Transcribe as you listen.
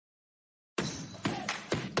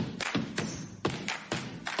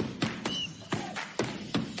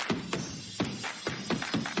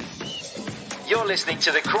You're listening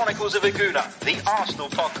to the Chronicles of Aguna, the Arsenal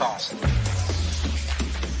podcast.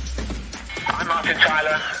 I'm Martin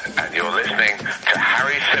Tyler, and you're listening to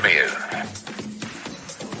Harry Symeou.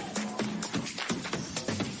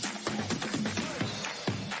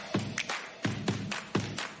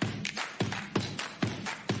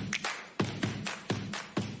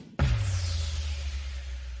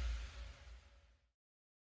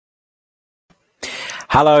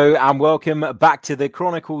 Hello and welcome back to the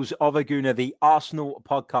Chronicles of Aguna, the Arsenal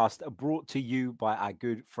podcast, brought to you by our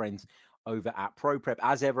good friends over at ProPrep.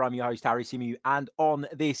 As ever, I'm your host, Harry Symeou, and on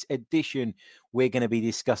this edition, we're going to be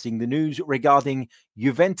discussing the news regarding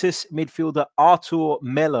Juventus midfielder Arthur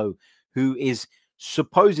Melo, who is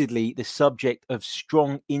supposedly the subject of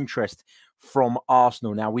strong interest from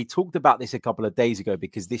Arsenal. Now, we talked about this a couple of days ago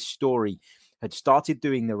because this story had started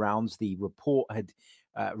doing the rounds. The report had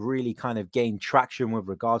really kind of gained traction with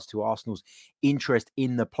regards to Arsenal's interest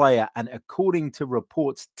in the player. And according to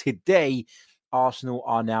reports today, Arsenal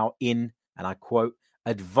are now in, and I quote,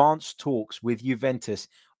 advanced talks with Juventus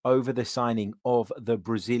over the signing of the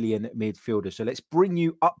Brazilian midfielder. So let's bring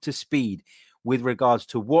you up to speed with regards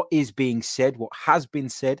to what is being said, what has been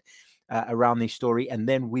said around this story, and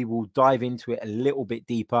then we will dive into it a little bit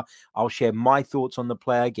deeper. I'll share my thoughts on the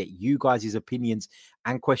player, get you guys' opinions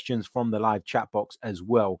and questions from the live chat box as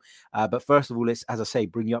well. But first of all, let's, as I say,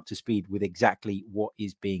 bring you up to speed with exactly what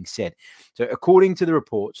is being said. So according to the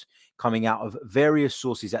reports coming out of various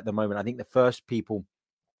sources at the moment, I think the first people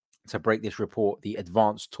to break this report, the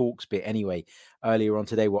advanced talks bit anyway, earlier on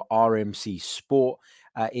today were RMC Sport,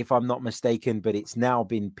 if I'm not mistaken, but it's now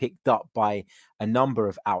been picked up by a number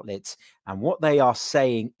of outlets. And what they are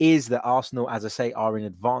saying is that Arsenal, as I say, are in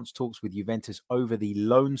advanced talks with Juventus over the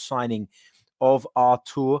loan signing of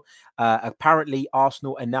Arthur. Apparently,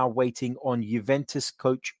 Arsenal are now waiting on Juventus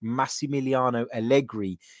coach Massimiliano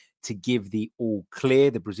Allegri to give the all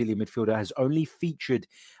clear. The Brazilian midfielder has only featured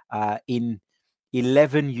in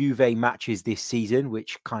 11 Juve matches this season,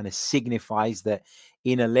 which kind of signifies that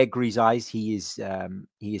in Allegri's eyes, he is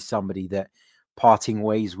somebody that parting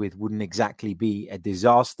ways with wouldn't exactly be a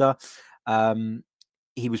disaster.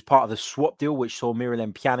 He was part of the swap deal, which saw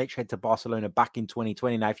Miralem Pjanic head to Barcelona back in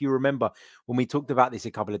 2020. Now, if you remember, when we talked about this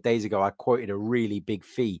a couple of days ago, I quoted a really big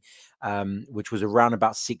fee, which was around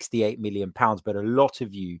about £68 million. But a lot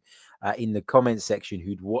of you in the comments section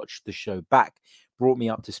who'd watched the show back brought me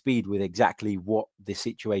up to speed with exactly what the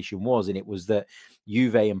situation was. And it was that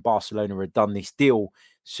Juve and Barcelona had done this deal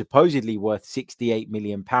supposedly worth £68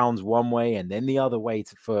 million one way and then the other way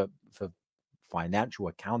for financial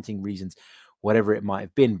accounting reasons, whatever it might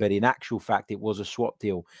have been. But in actual fact, it was a swap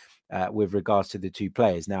deal with regards to the two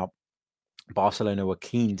players. Now, Barcelona were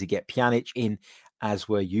keen to get Pjanic in, as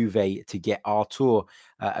were Juve to get Arthur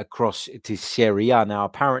across to Serie A. Now,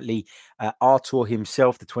 apparently, Arthur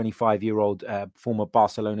himself, the 25-year-old former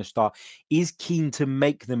Barcelona star, is keen to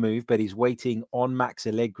make the move, but he's waiting on Max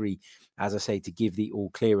Allegri, as I say, to give the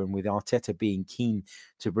all clear. And with Arteta being keen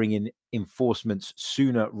to bring in enforcements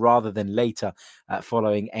sooner rather than later,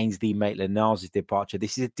 following Ainsley Maitland-Niles' departure,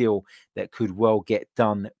 this is a deal that could well get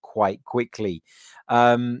done quite quickly.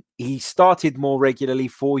 He started more regularly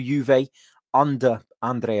for Juve under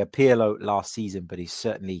Andrea Pirlo last season, but he's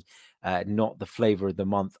certainly not the flavour of the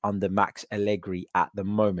month under Max Allegri at the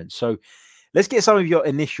moment. So let's get some of your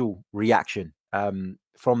initial reaction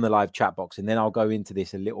from the live chat box, and then I'll go into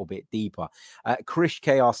this a little bit deeper. Krish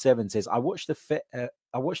KR7 says, I watched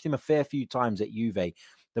him a fair few times at Juve.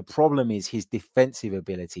 The problem is his defensive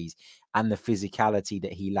abilities and the physicality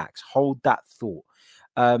that he lacks. Hold that thought.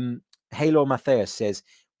 Halo Matthias says,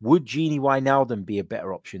 would Gini Wijnaldum be a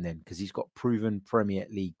better option then? Because he's got proven Premier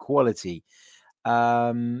League quality.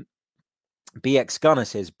 BX Gunner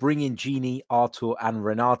says, bring in Gini, Arthur and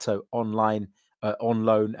Renato on loan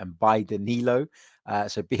and buy Danilo.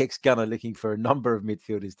 So BX Gunner looking for a number of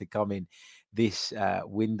midfielders to come in this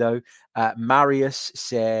window. Marius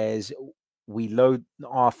says, we load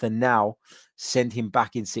Arthur now, send him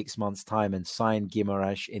back in 6 months' time and sign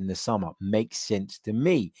Guimaraes in the summer. Makes sense to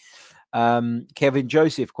me. Kevin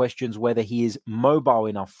Joseph questions whether he is mobile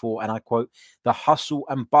enough for, and I quote, the hustle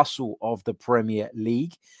and bustle of the Premier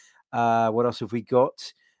League. What else have we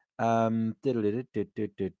got?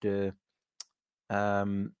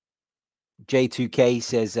 J2K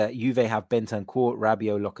says Juve have Bentancur,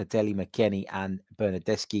 Rabiot, Locatelli, McKennie and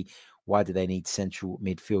Bernardeschi. Why do they need central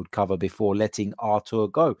midfield cover before letting Arthur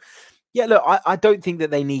go? Yeah, look, I don't think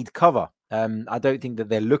that they need cover. I don't think that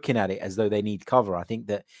they're looking at it as though they need cover. I think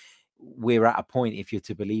that we're at a point, if you're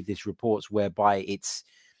to believe this reports, whereby it's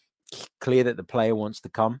clear that the player wants to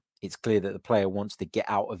come. It's clear that the player wants to get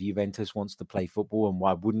out of Juventus, wants to play football. And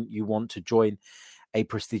why wouldn't you want to join a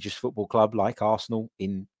prestigious football club like Arsenal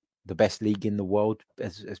in the best league in the world,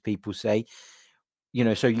 as people say?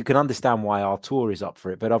 So you can understand why Artur is up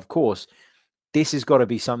for it. But of course, this has got to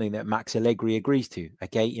be something that Max Allegri agrees to.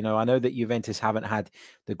 Okay. I know that Juventus haven't had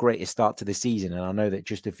the greatest start to the season. And I know that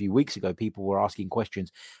just a few weeks ago, people were asking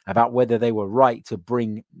questions about whether they were right to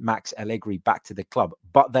bring Max Allegri back to the club.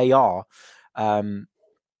 But they are,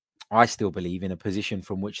 I still believe, in a position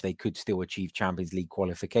from which they could still achieve Champions League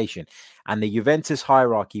qualification. And the Juventus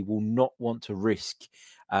hierarchy will not want to risk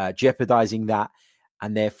jeopardizing that.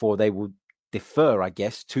 And therefore, they will defer, I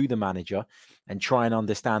guess, to the manager and try and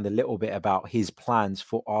understand a little bit about his plans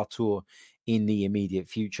for Artur in the immediate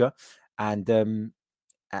future. And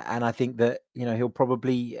I think that he'll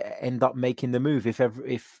probably end up making the move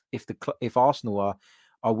if Arsenal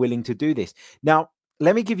are willing to do this. Now,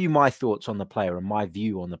 let me give you my thoughts on the player and my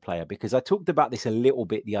view on the player, because I talked about this a little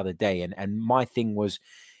bit the other day, and my thing was,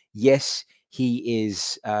 yes, he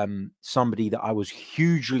is somebody that I was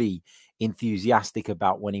hugely enthusiastic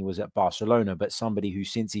about when he was at Barcelona, but somebody who,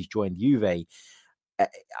 since he's joined Juve,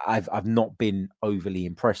 I've not been overly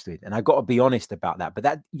impressed with. And I got to be honest about that. But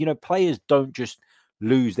that, players don't just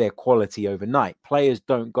lose their quality overnight. Players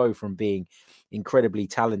don't go from being incredibly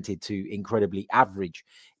talented to incredibly average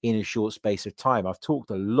in a short space of time. I've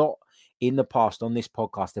talked a lot in the past on this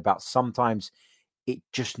podcast about sometimes it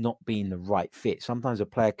just not being the right fit. Sometimes a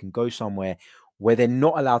player can go somewhere where they're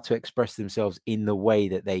not allowed to express themselves in the way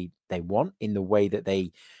that they want, in the way that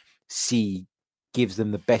they see gives them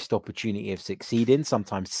the best opportunity of succeeding.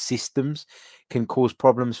 Sometimes systems can cause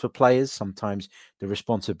problems for players. Sometimes the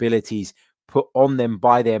responsibilities put on them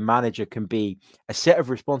by their manager can be a set of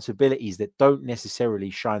responsibilities that don't necessarily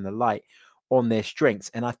shine the light on their strengths.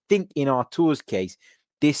 And I think in Artur's case,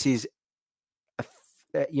 this is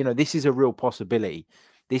this is a real possibility.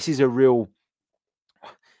 This is a real,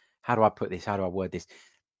 how do I put this? How do I word this?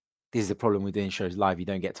 This is the problem with doing shows live. You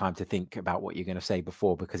don't get time to think about what you're going to say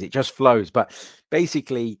before because it just flows. But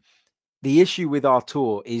basically, the issue with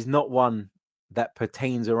Artur is not one that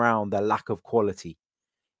pertains around the lack of quality.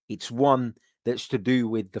 It's one that's to do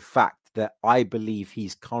with the fact that I believe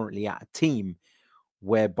he's currently at a team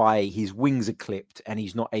whereby his wings are clipped and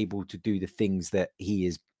he's not able to do the things that he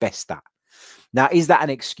is best at. Now, is that an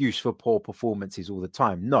excuse for poor performances all the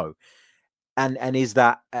time? No. And is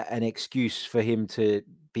that an excuse for him to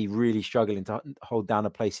be really struggling to hold down a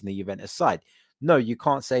place in the Juventus side? No, you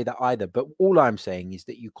can't say that either. But all I'm saying is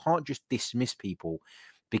that you can't just dismiss people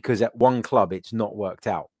because at one club it's not worked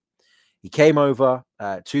out. He came over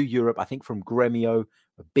to Europe, I think from Gremio,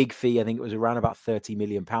 a big fee. I think it was around about £30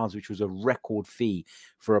 million, which was a record fee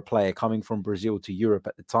for a player coming from Brazil to Europe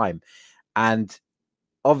at the time. And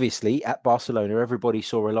obviously at Barcelona, everybody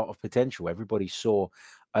saw a lot of potential. Everybody saw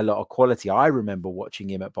a lot of quality. I remember watching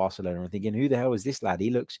him at Barcelona and thinking, who the hell is this lad?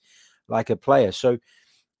 He looks like a player. So,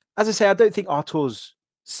 as I say, I don't think Artur's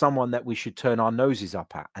someone that we should turn our noses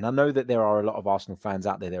up at. And I know that there are a lot of Arsenal fans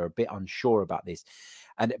out there that are a bit unsure about this.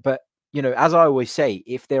 But as I always say,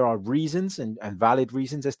 if there are reasons and valid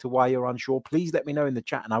reasons as to why you're unsure, please let me know in the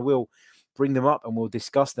chat and I will bring them up and we'll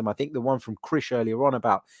discuss them. I think the one from Krish earlier on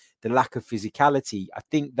about the lack of physicality, I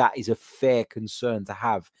think that is a fair concern to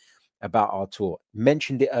have about Artur.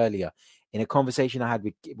 Mentioned it earlier in a conversation I had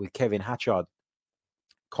with Kevin Hatchard,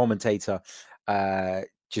 commentator,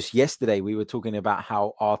 just yesterday. We were talking about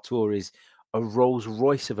how Artur is a Rolls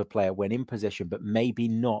Royce of a player when in possession, but maybe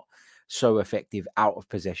not so effective out of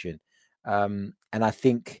possession. And I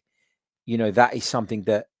think, that is something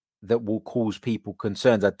that will cause people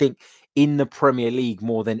concerns. I think in the Premier League,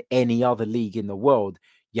 more than any other league in the world,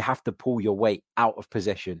 you have to pull your weight out of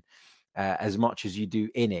possession as much as you do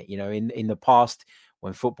in it. In the past,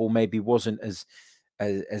 when football maybe wasn't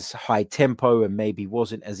as high tempo and maybe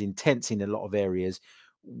wasn't as intense in a lot of areas,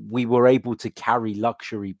 we were able to carry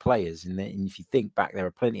luxury players. And if you think back, there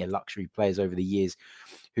are plenty of luxury players over the years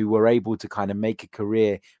who were able to kind of make a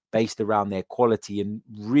career based around their quality and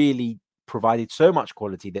really provided so much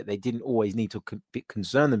quality that they didn't always need to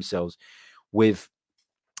concern themselves with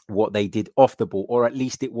what they did off the ball, or at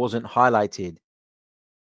least it wasn't highlighted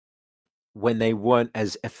when they weren't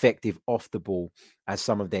as effective off the ball as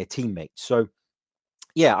some of their teammates. So,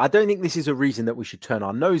 yeah, I don't think this is a reason that we should turn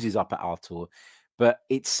our noses up at Artur, but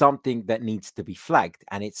it's something that needs to be flagged.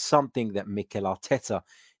 And it's something that Mikel Arteta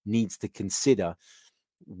needs to consider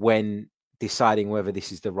when deciding whether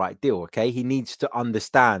this is the right deal. Okay. He needs to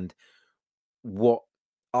understand what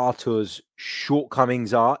Artur's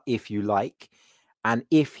shortcomings are, if you like, and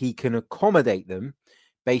if he can accommodate them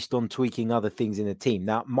based on tweaking other things in the team.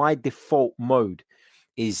 Now, my default mode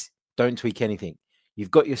is don't tweak anything.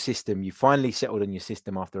 You've got your system. You finally settled on your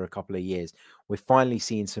system after a couple of years. We're finally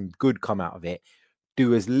seeing some good come out of it.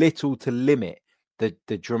 Do as little to limit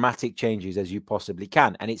the dramatic changes as you possibly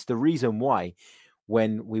can. And it's the reason why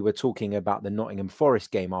when we were talking about the Nottingham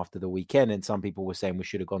Forest game after the weekend, and some people were saying we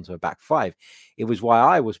should have gone to a back five, it was why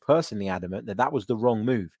I was personally adamant that that was the wrong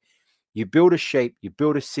move. You build a shape, you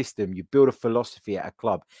build a system, you build a philosophy at a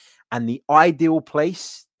club. And the ideal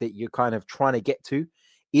place that you're kind of trying to get to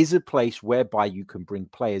is a place whereby you can bring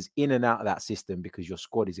players in and out of that system because your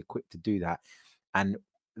squad is equipped to do that. And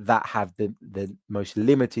that have the most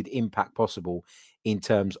limited impact possible in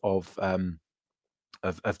terms of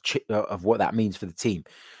what that means for the team.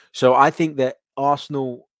 So I think that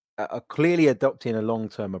Arsenal are clearly adopting a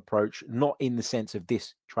long-term approach, not in the sense of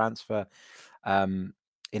this transfer in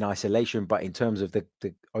isolation, but in terms of the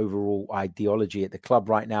overall ideology at the club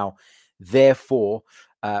right now. Therefore,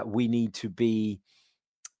 we need to be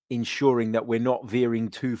ensuring that we're not veering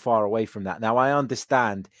too far away from that. Now, I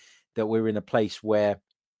understand that we're in a place where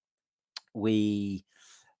we,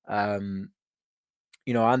 I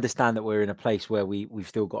understand that we're in a place where we've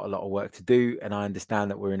still got a lot of work to do. And I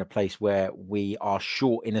understand that we're in a place where we are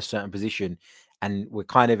short in a certain position and we're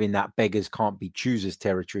kind of in that beggars can't be choosers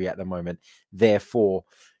territory at the moment. Therefore,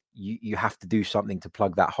 you have to do something to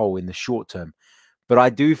plug that hole in the short term. But I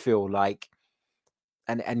do feel like,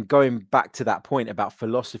 and going back to that point about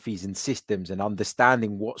philosophies and systems and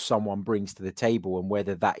understanding what someone brings to the table and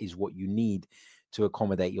whether that is what you need to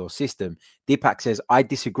accommodate your system. Deepak says, I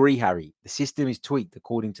disagree, Harry. The system is tweaked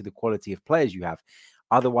according to the quality of players you have.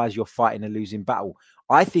 Otherwise, you're fighting a losing battle.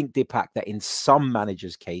 I think, Deepak, that in some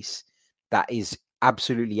managers' case, that is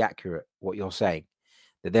absolutely accurate, what you're saying.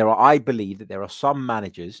 That I believe that there are some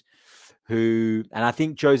managers who, and I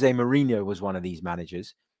think Jose Mourinho was one of these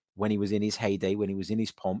managers when he was in his heyday, when he was in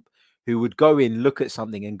his pomp, who would go in, look at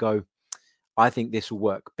something and go, I think this will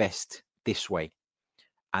work best this way.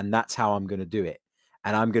 And that's how I'm going to do it.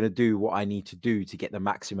 And I'm going to do what I need to do to get the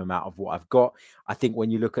maximum out of what I've got. I think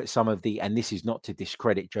when you look at some of and this is not to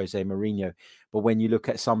discredit Jose Mourinho, but when you look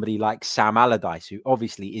at somebody like Sam Allardyce, who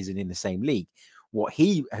obviously isn't in the same league, what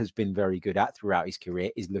he has been very good at throughout his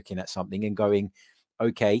career is looking at something and going,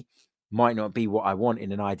 okay, might not be what I want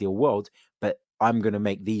in an ideal world, but I'm going to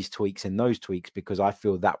make these tweaks and those tweaks because I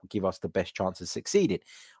feel that would give us the best chance of succeeding.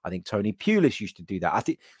 I think Tony Pulis used to do that. I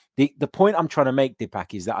think the point I'm trying to make,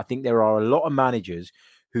 Deepak, is that I think there are a lot of managers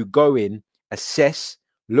who go in, assess,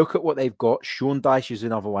 look at what they've got. Sean Dyche is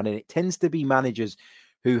another one. And it tends to be managers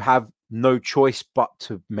who have no choice but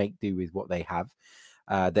to make do with what they have,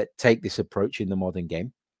 that take this approach in the modern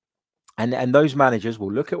game. And those managers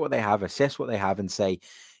will look at what they have, assess what they have and say,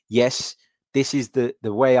 yes, this is the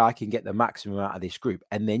way I can get the maximum out of this group.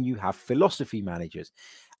 And then you have philosophy managers.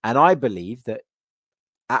 And I believe that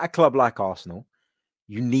at a club like Arsenal,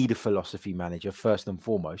 you need a philosophy manager first and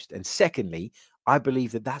foremost. And secondly, I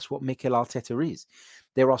believe that that's what Mikel Arteta is.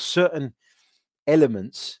 There are certain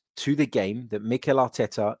elements to the game that Mikel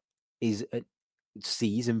Arteta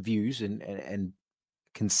sees and views and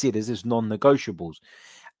considers as non-negotiables.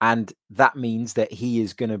 And that means that he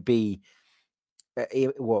is going to be,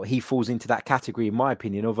 he falls into that category, in my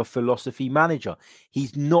opinion, of a philosophy manager.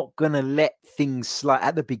 He's not going to let things slide.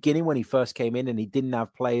 At the beginning, when he first came in and he didn't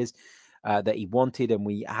have players that he wanted, and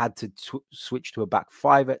we had to switch to a back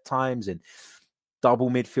five at times and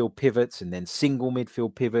double midfield pivots and then single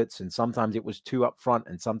midfield pivots. And sometimes it was two up front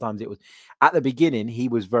and sometimes it was, at the beginning, he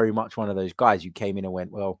was very much one of those guys who came in and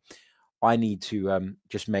went, well, I need to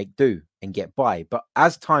just make do and get by. But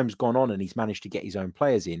as time's gone on and he's managed to get his own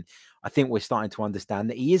players in, I think we're starting to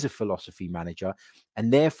understand that he is a philosophy manager.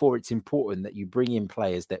 And therefore, it's important that you bring in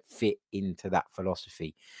players that fit into that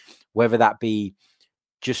philosophy, whether that be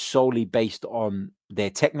just solely based on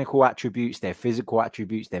their technical attributes, their physical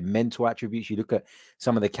attributes, their mental attributes. You look at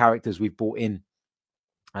some of the characters we've brought in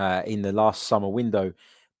the last summer window,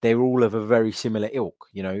 they're all of a very similar ilk,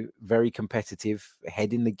 very competitive,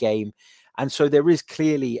 head in the game. And so there is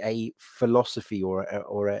clearly a philosophy or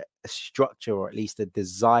a structure, or at least a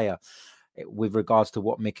desire with regards to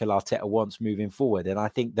what Mikel Arteta wants moving forward. And I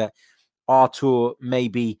think that Arthur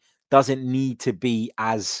maybe doesn't need to be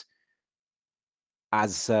as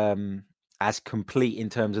complete in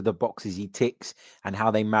terms of the boxes he ticks and how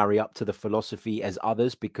they marry up to the philosophy as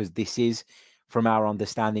others, because this is, from our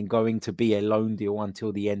understanding, going to be a loan deal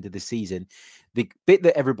until the end of the season. The bit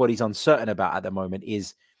that everybody's uncertain about at the moment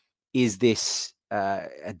is this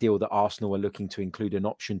a deal that Arsenal are looking to include an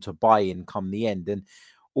option to buy in come the end? And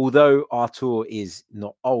although Arthur is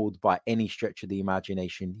not old by any stretch of the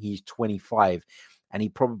imagination, he's 25 and he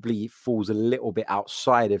probably falls a little bit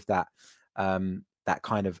outside of that that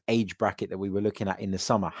kind of age bracket that we were looking at in the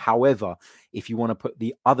summer. However, if you want to put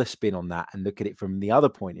the other spin on that and look at it from the other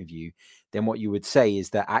point of view, then what you would say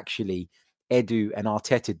is that actually Edu and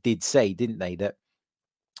Arteta did say, didn't they, that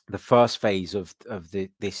the first phase of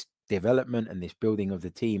this development and this building of the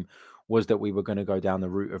team was that we were going to go down the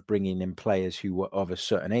route of bringing in players who were of a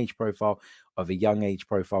certain age profile, of a young age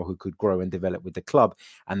profile, who could grow and develop with the club.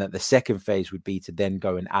 And that the second phase would be to then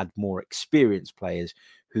go and add more experienced players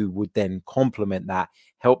who would then complement that,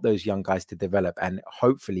 help those young guys to develop, and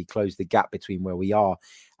hopefully close the gap between where we are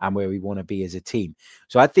and where we want to be as a team.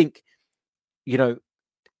 So I think, you know,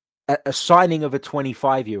 a signing of a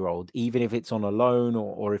 25-year-old, even if it's on a loan,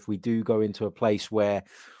 or if we do go into a place where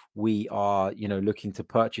we are, you know, looking to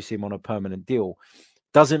purchase him on a permanent deal,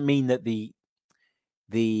 doesn't mean that the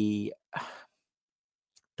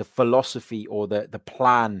philosophy or the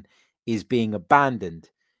plan is being abandoned.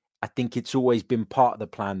 I think it's always been part of the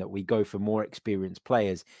plan that we go for more experienced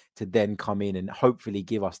players to then come in and hopefully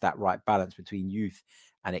give us that right balance between youth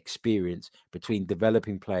and experience, between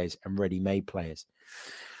developing players and ready-made players.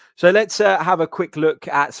 So let's have a quick look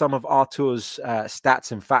at some of Artur's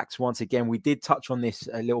stats and facts. Once again, we did touch on this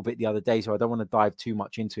a little bit the other day, so I don't want to dive too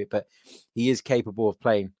much into it, but he is capable of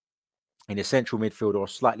playing in a central midfield or a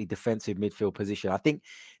slightly defensive midfield position. I think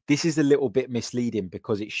this is a little bit misleading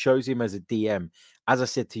because it shows him as a DM. As I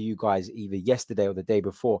said to you guys either yesterday or the day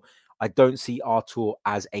before, I don't see Artur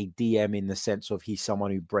as a DM in the sense of he's someone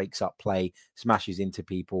who breaks up play, smashes into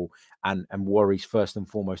people, and worries first and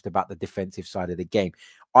foremost about the defensive side of the game.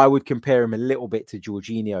 I would compare him a little bit to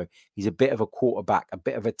Jorginho. He's a bit of a quarterback, a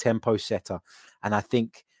bit of a tempo setter. And I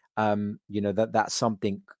think, you know, that's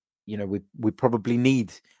something, you know, we probably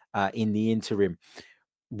need in the interim.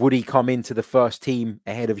 Would he come into the first team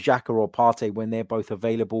ahead of Xhaka or Partey when they're both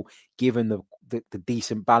available, given the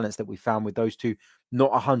decent balance that we found with those two?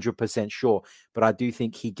 Not 100% sure, but I do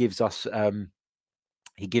think he gives us a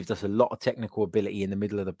lot of technical ability in the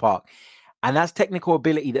middle of the park, and that's technical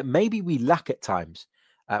ability that maybe we lack at times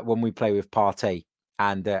when we play with Partey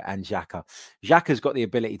and Xhaka. Xhaka's got the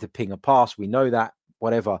ability to ping a pass, we know that,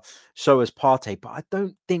 whatever. So has Partey, but I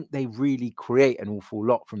don't think they really create an awful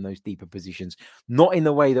lot from those deeper positions, not in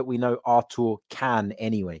the way that we know Artur can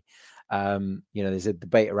anyway. You know, there's a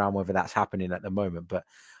debate around whether that's happening at the moment, but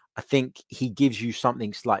I think he gives you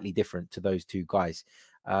something slightly different to those two guys.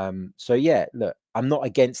 So yeah, look, I'm not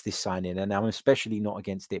against this signing, and I'm especially not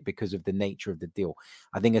against it because of the nature of the deal.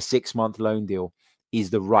 I think a 6-month loan deal is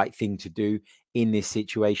the right thing to do in this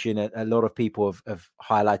situation. A lot of people have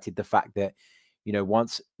highlighted the fact that, you know,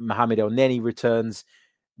 once Mohamed Elneny returns,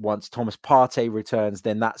 once Thomas Partey returns,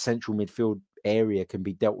 then that central midfield area can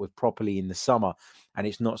be dealt with properly in the summer, and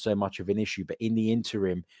it's not so much of an issue. But in the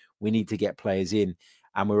interim, we need to get players in,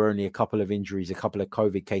 and we're only a couple of injuries, a couple of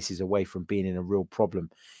COVID cases away from being in a real problem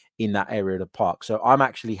in that area of the park. So I'm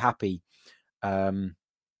actually happy. I'm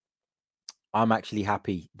actually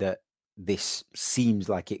happy that this seems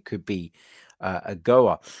like it could be a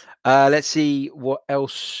goer. Let's see what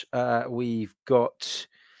else we've got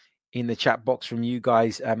in the chat box from you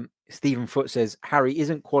guys. Stephen Foote says, Harry,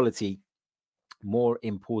 isn't quality more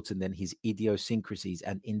important than his idiosyncrasies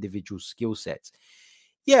and individual skill sets?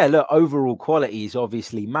 Yeah, look, overall quality is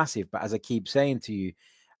obviously massive, but as I keep saying to you,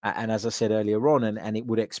 and as I said earlier on, and it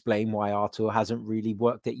would explain why Artur hasn't really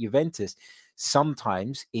worked at Juventus.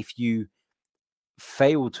 Sometimes if you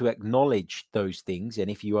fail to acknowledge those things,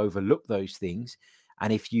 and if you overlook those things,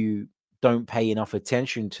 and if you don't pay enough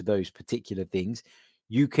attention to those particular things,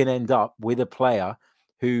 you can end up with a player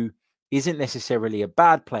who isn't necessarily a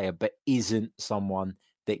bad player, but isn't someone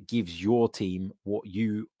that gives your team what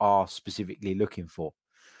you are specifically looking for.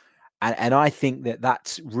 And I think that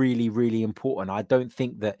that's really, really important. I don't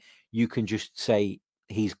think that you can just say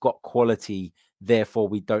he's got quality, therefore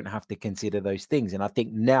we don't have to consider those things. And I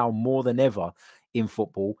think now more than ever in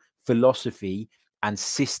football, philosophy and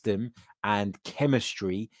system and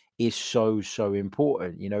chemistry is so, so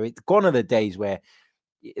important. You know, it's gone are the days where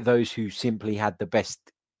those who simply had the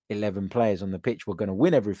best 11 players on the pitch were going to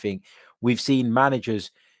win everything. We've seen managers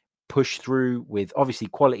push through with obviously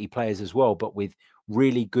quality players as well, but with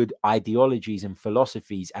really good ideologies and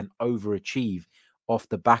philosophies, and overachieve off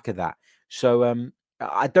the back of that. So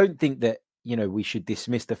I don't think that, you know, we should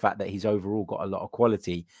dismiss the fact that he's overall got a lot of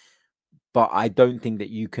quality, but I don't think that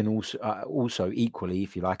you can also equally,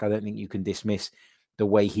 if you like, I don't think you can dismiss the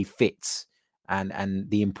way he fits and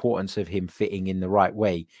the importance of him fitting in the right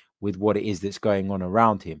way with what it is that's going on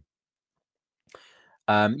around him.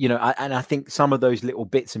 You know, and I think some of those little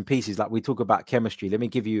bits and pieces, like we talk about chemistry, let me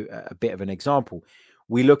give you a bit of an example.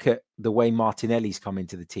 We look at the way Martinelli's come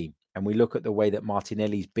into the team, and we look at the way that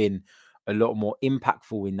Martinelli's been a lot more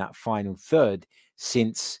impactful in that final third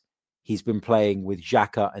since he's been playing with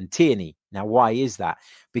Xhaka and Tierney. Now, why is that?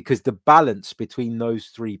 Because the balance between those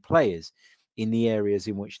three players in the areas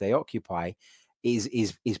in which they occupy is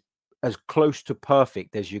as close to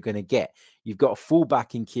perfect as you're going to get. You've got a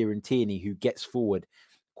fullback in Kieran Tierney who gets forward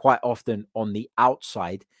quite often on the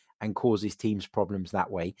outside and causes teams problems that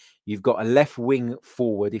way. You've got a left wing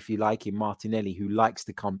forward, if you like, in Martinelli, who likes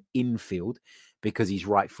to come infield because he's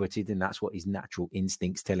right-footed and that's what his natural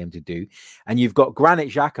instincts tell him to do. And you've got Granit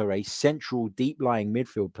Xhaka, a central deep-lying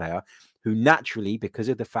midfield player who naturally, because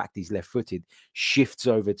of the fact he's left-footed, shifts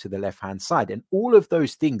over to the left-hand side. And all of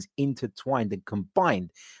those things intertwined and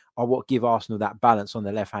combined are what give Arsenal that balance on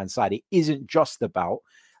the left-hand side. It isn't just about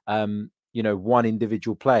one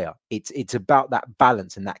individual player. It's about that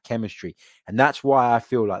balance and that chemistry. And that's why I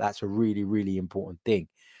feel like that's a really, really important thing.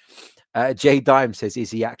 Jay Dime says,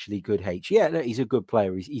 is he actually good, H? Yeah, no, he's a good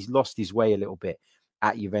player. He's lost his way a little bit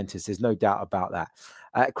at Juventus. There's no doubt about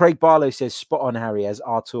that. Craig Barlow says, spot on, Harry, as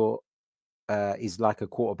Arthur is like a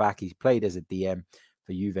quarterback. He's played as a DM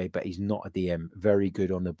for Juve, but he's not a DM. Very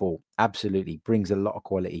good on the ball. Absolutely. Brings a lot of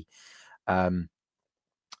quality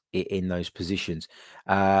in those positions.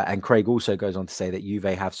 And Craig also goes on to say that Juve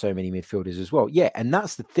have so many midfielders as well. Yeah, and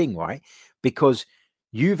that's the thing, right? Because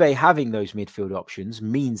Juve having those midfield options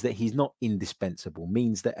means that he's not indispensable,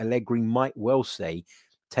 means that Allegri might well say,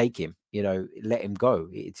 take him, let him go.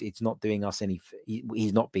 It's not doing us any,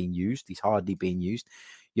 he's not being used. He's hardly being used.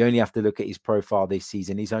 You only have to look at his profile this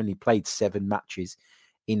season. He's only played 7 matches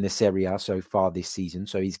in the Serie A so far this season.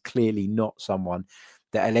 So he's clearly not someone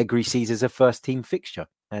that Allegri sees as a first team fixture.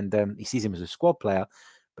 And he sees him as a squad player,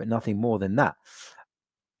 but nothing more than that.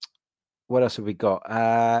 What else have we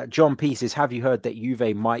got? John P says, have you heard that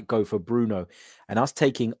Juve might go for Bruno and us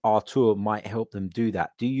taking Arthur might help them do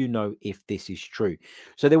that? Do you know if this is true?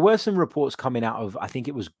 So there were some reports coming out of, I think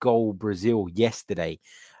it was Goal Brazil yesterday,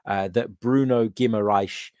 that Bruno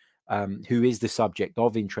Guimaraes, who is the subject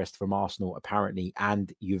of interest from Arsenal apparently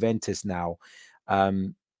and Juventus now,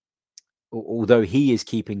 although he is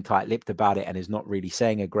keeping tight-lipped about it and is not really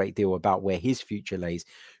saying a great deal about where his future lays,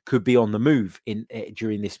 could be on the move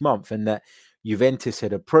during this month, and that Juventus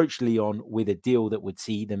had approached Lyon with a deal that would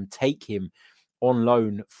see them take him on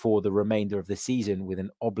loan for the remainder of the season with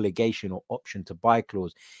an obligation or option to buy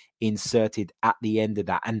clause inserted at the end of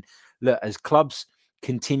that. And look, as clubs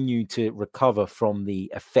continue to recover from the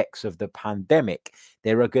effects of the pandemic,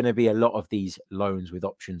 there are going to be a lot of these loans with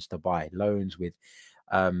options to buy, loans with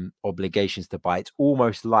obligations to buy. It's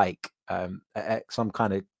almost like some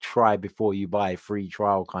kind of try before you buy, free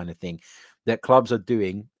trial kind of thing that clubs are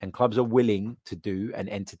doing and clubs are willing to do and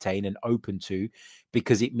entertain and open to,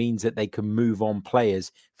 because it means that they can move on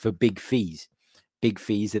players for big fees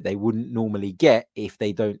that they wouldn't normally get if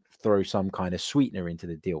they don't throw some kind of sweetener into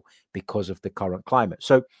the deal because of the current climate.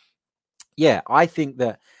 So yeah, I think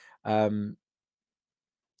that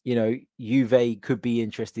Juve could be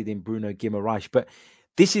interested in Bruno Guimaraes, but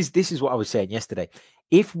this is what I was saying yesterday.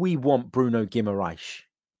 If we want Bruno Guimaraes,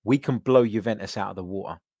 we can blow Juventus out of the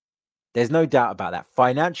water. There's no doubt about that.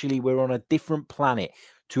 Financially, we're on a different planet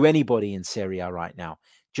to anybody in Serie A right now,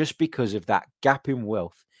 just because of that gap in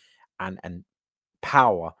wealth and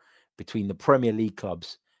power between the Premier League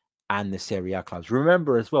clubs and the Serie A clubs.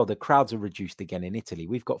 Remember as well, the crowds are reduced again in Italy.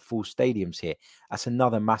 We've got full stadiums here. That's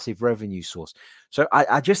another massive revenue source. So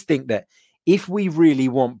I just think that if we really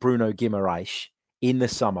want Bruno Guimaraes in the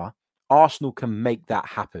summer, Arsenal can make that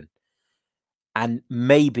happen. And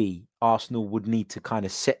maybe Arsenal would need to kind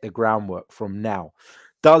of set the groundwork from now.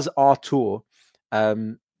 Does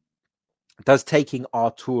taking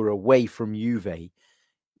Arthur away from Juve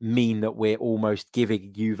mean that we're almost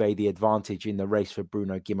giving Juve the advantage in the race for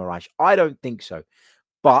Bruno Guimaraes? I don't think so,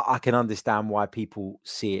 but I can understand why people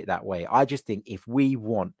see it that way. I just think if we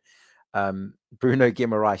want Bruno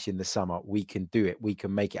Guimaraes in the summer, we can do it. We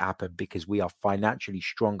can make it happen because we are financially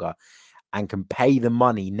stronger and can pay the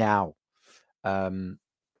money now. Pay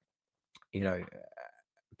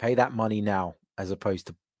that money now as opposed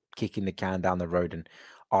to kicking the can down the road and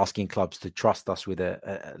asking clubs to trust us with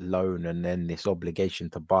a loan and then this obligation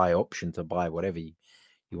to buy, option to buy, whatever you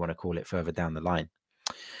want to call it further down the line.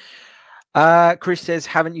 Chris says,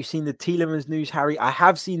 haven't you seen the Tielemans news, Harry? I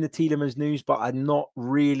have seen the Tielemans news, but I'm not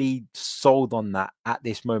really sold on that at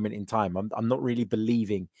this moment in time. I'm not really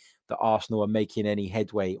believing that Arsenal are making any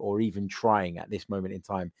headway or even trying at this moment in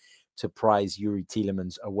time to prize Yuri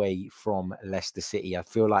Tielemans away from Leicester City. I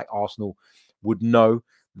feel like Arsenal would know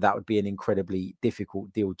that would be an incredibly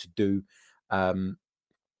difficult deal to do.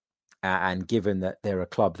 And given that they're a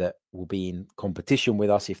club that will be in competition with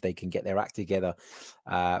us if they can get their act together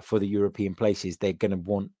for the European places, they're going to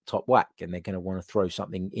want top whack, and they're going to want to throw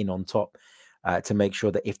something in on top to make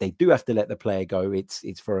sure that if they do have to let the player go,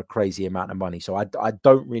 it's for a crazy amount of money. So I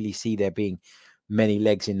don't really see there being many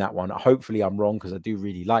legs in that one. Hopefully I'm wrong, because I do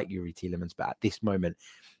really like Yuri Tielemans, but at this moment,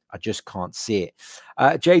 I just can't see it.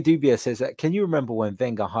 Jay Dubia says, can you remember when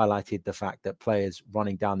Wenger highlighted the fact that players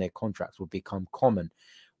running down their contracts would become common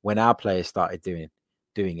when our players started doing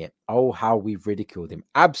it? Oh, how we've ridiculed him.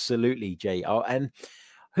 Absolutely, Jay. Oh, and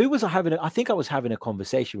who was I having? I think I was having a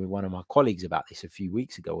conversation with one of my colleagues about this a few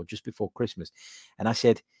weeks ago, or just before Christmas. And I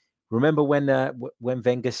said, remember when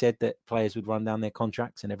Wenger said that players would run down their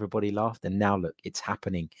contracts, and everybody laughed? And now look, it's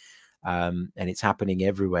happening. And it's happening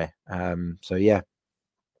everywhere. So yeah.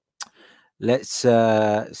 Let's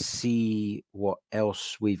see what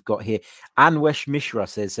else we've got here. Anwesh Mishra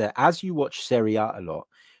says, as you watch Serie A a lot,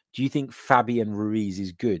 do you think Fabian Ruiz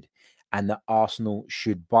is good and that Arsenal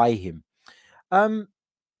should buy him?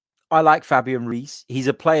 I like Fabian Ruiz. He's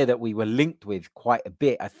a player that we were linked with quite a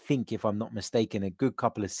bit, I think, if I'm not mistaken, a good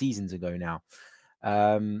couple of seasons ago now.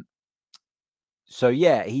 So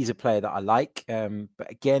yeah, he's a player that I like. But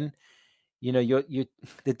again, you know,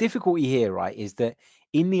 the difficulty here, right, is that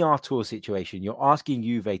in the Artur situation, you're asking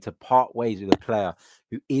Juve to part ways with a player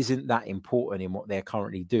who isn't that important in what they're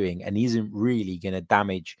currently doing and isn't really going to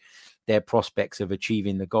damage their prospects of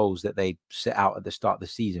achieving the goals that they set out at the start of the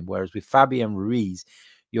season. Whereas with Fabian Ruiz,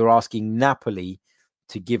 you're asking Napoli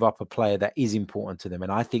to give up a player that is important to them.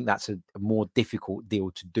 And I think that's a more difficult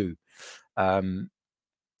deal to do.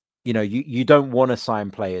 You know, you don't want to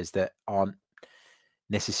sign players that aren't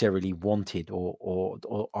necessarily wanted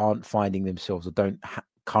or aren't finding themselves or don't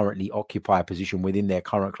currently occupy a position within their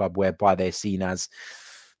current club whereby they're seen as,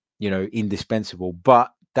 you know, indispensable.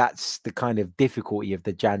 But that's the kind of difficulty of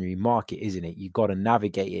the January market, isn't it? You've got to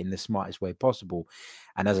navigate it in the smartest way possible.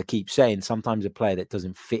 And as I keep saying, sometimes a player that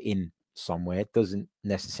doesn't fit in somewhere doesn't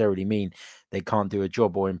necessarily mean they can't do a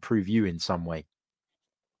job or improve you in some way.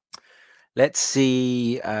 Let's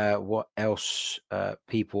see what else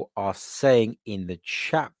people are saying in the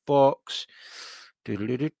chat box. Jay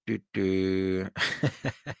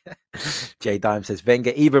Dime says,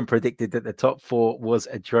 Wenger even predicted that the top four was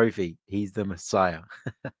a trophy. He's the Messiah.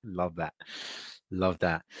 Love that. Love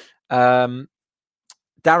that. Darren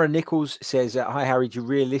Nichols says, hi, Harry, do you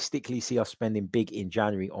realistically see us spending big in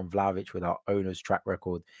January on Vlahovic with our owner's track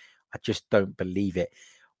record? I just don't believe it.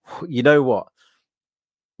 You know what?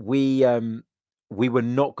 We were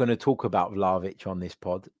not going to talk about Vlahovic on this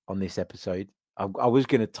pod, on this episode. I was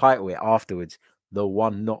going to title it afterwards, the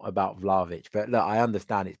one not about Vlahovic. But look, I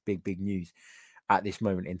understand it's big news at this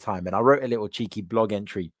moment in time. And I wrote a little cheeky blog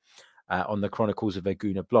entry on the Chronicles of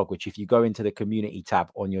Aguna blog, which if you go into the community tab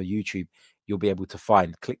on your YouTube, you'll be able to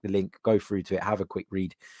find. Click the link, go through to it, have a quick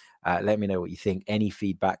read. Let me know what you think. Any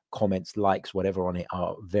feedback, comments, likes, whatever on it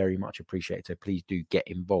are very much appreciated. So please do get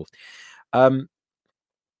involved.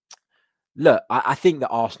 Look, I think that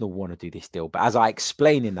Arsenal want to do this deal, but as I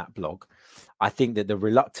explain in that blog, I think that the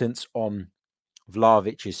reluctance on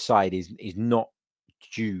Vlahovic's side is not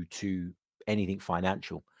due to anything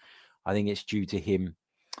financial. I think it's due to him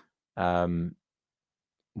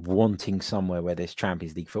wanting somewhere where there's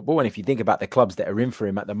Champions League football. And if you think about the clubs that are in for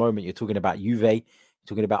him at the moment, you're talking about Juve, you're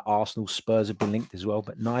talking about Arsenal, Spurs have been linked as well,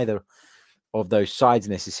 but neither of those sides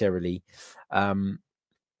necessarily are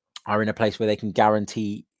in a place where they can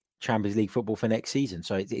guarantee Champions League football for next season.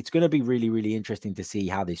 So it's going to be really interesting to see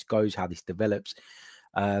how this goes, how this develops.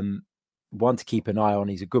 One to keep an eye on.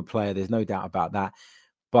 He's a good player. There's no doubt about that.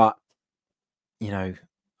 But, you know,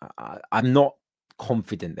 I'm not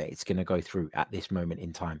confident that it's going to go through at this moment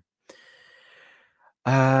in time.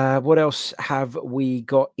 What else have we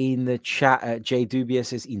got in the chat? Jay Dubia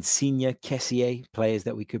says Insigne, Kessié, players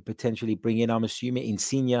that we could potentially bring in. I'm assuming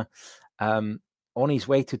Insigne on his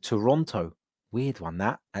way to Toronto. Weird one,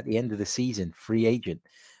 that, at the end of the season, free agent.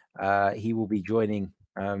 He will be joining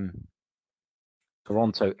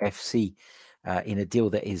Toronto FC in a deal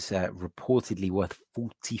that is reportedly worth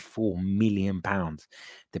 £44 million,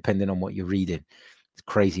 depending on what you're reading. It's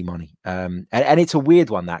crazy money. And it's a weird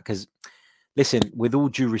one, that, because, listen, with all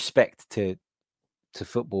due respect to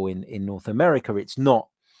football in North America, it's not,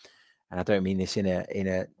 and I don't mean this in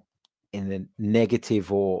a negative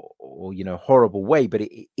or you know, horrible way, but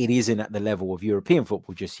it isn't at the level of European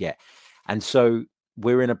football just yet. And so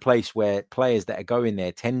we're in a place where players that are going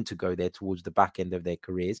there tend to go there towards the back end of their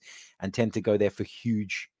careers and tend to go there for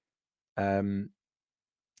huge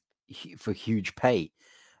pay.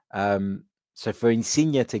 So for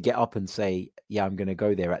Insigne to get up and say, yeah, I'm going to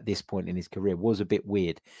go there at this point in his career was a bit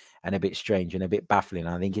weird and a bit strange and a bit baffling.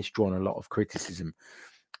 I think it's drawn a lot of criticism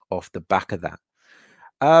off the back of that.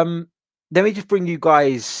 Let me just bring you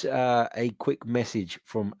guys a quick message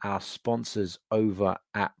from our sponsors over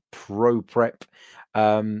at ProPrep.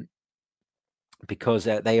 Because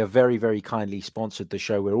they have very, very kindly sponsored the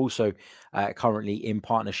show. We're also currently in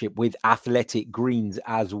partnership with Athletic Greens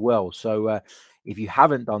as well. So if you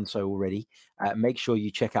haven't done so already, make sure you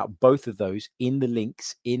check out both of those in the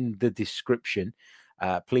links in the description.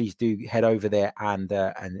 Please do head over there and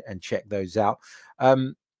check those out.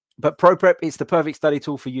 But ProPrep is the perfect study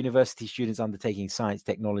tool for university students undertaking science,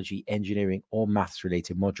 technology, engineering, or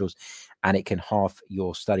maths-related modules, and it can halve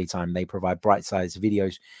your study time. They provide bite-sized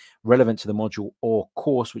videos relevant to the module or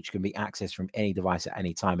course, which can be accessed from any device at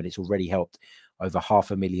any time, and it's already helped over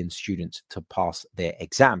 500,000 students to pass their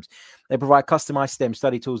exams. They provide customized STEM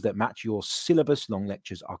study tools that match your syllabus. Long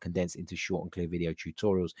lectures are condensed into short and clear video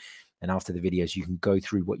tutorials. And after the videos, you can go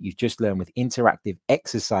through what you've just learned with interactive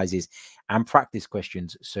exercises and practice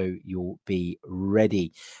questions, so you'll be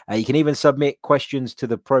ready. You can even submit questions to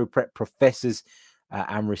the ProPrep professors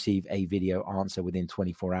and receive a video answer within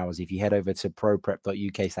 24 hours. If you head over to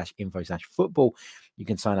proprep.uk/info/football, you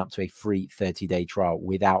can sign up to a free 30-day trial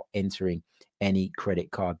without entering any credit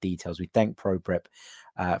card details. We thank ProPrep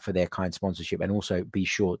for their kind sponsorship, and also be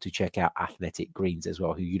sure to check out Athletic Greens as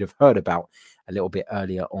well, who you'd have heard about a little bit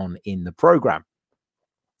earlier on in the program.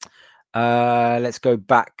 Let's go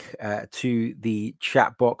back to the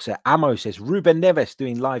chat box. Amo says Ruben Neves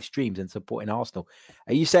doing live streams and supporting Arsenal.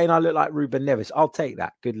 Are you saying I look like Ruben Neves? I'll take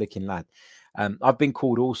that. Good looking lad. I've been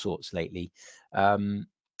called all sorts lately. I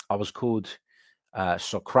was called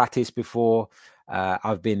Socrates before.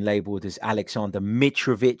 I've been labeled as Alexander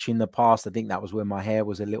Mitrovic in the past. I think that was when my hair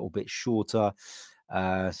was a little bit shorter.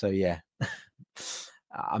 So yeah,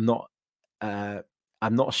 I'm not a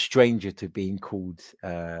stranger to being called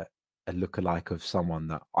a lookalike of someone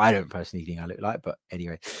that I don't personally think I look like. But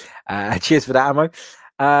anyway, cheers for that, Ammo.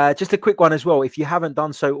 Just a quick one as well. If you haven't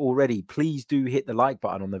done so already, please do hit the like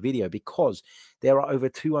button on the video, because there are over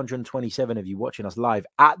 227 of you watching us live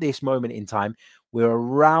at this moment in time. We're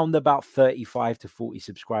around about 35 to 40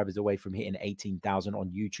 subscribers away from hitting 18,000 on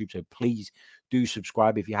YouTube. So please do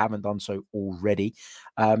subscribe if you haven't done so already.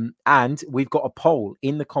 And we've got a poll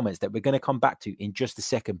in the comments that we're going to come back to in just a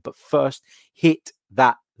second. But first, hit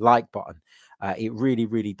that like button. It really,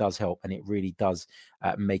 really does help, and it really does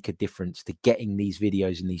make a difference to getting these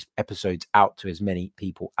videos and these episodes out to as many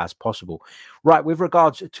people as possible. Right, with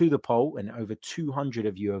regards to the poll, and over 200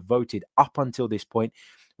 of you have voted up until this point,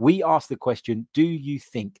 we asked the question, do you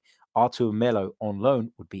think Arthur Melo on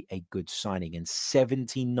loan would be a good signing? And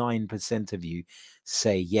 79% of you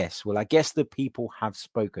say yes. Well, I guess the people have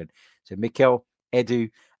spoken. So Mikel, Edu,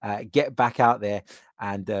 get back out there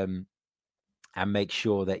and make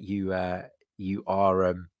sure that you are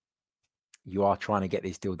trying to get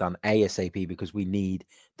this deal done ASAP, because we need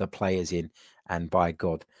the players in, and by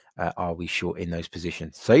God, are we short in those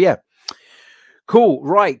positions. So yeah, cool.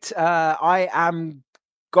 Right, I am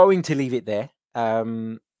going to leave it there.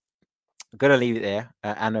 And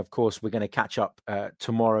of course, we're going to catch up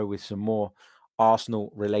tomorrow with some more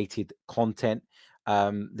Arsenal related content.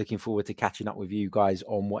 Looking forward to catching up with you guys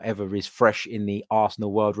on whatever is fresh in the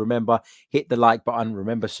Arsenal world. Remember, hit the like button.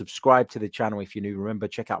 Remember, subscribe to the channel if you're new. Remember,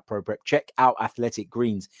 check out ProPrep. Check out Athletic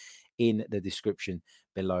Greens in the description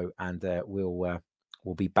below, and we'll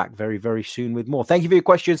be back very, very soon with more. Thank you for your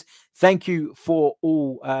questions. Thank you for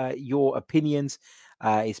all your opinions.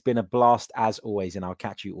 It's been a blast as always, and I'll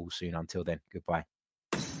catch you all soon. Until then, goodbye.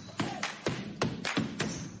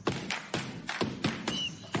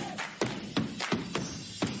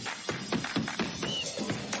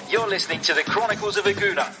 You're listening to the Chronicles of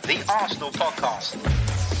Aguna, the Arsenal podcast.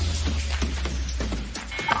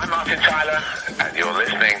 I'm Martin Tyler, and you're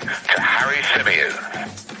listening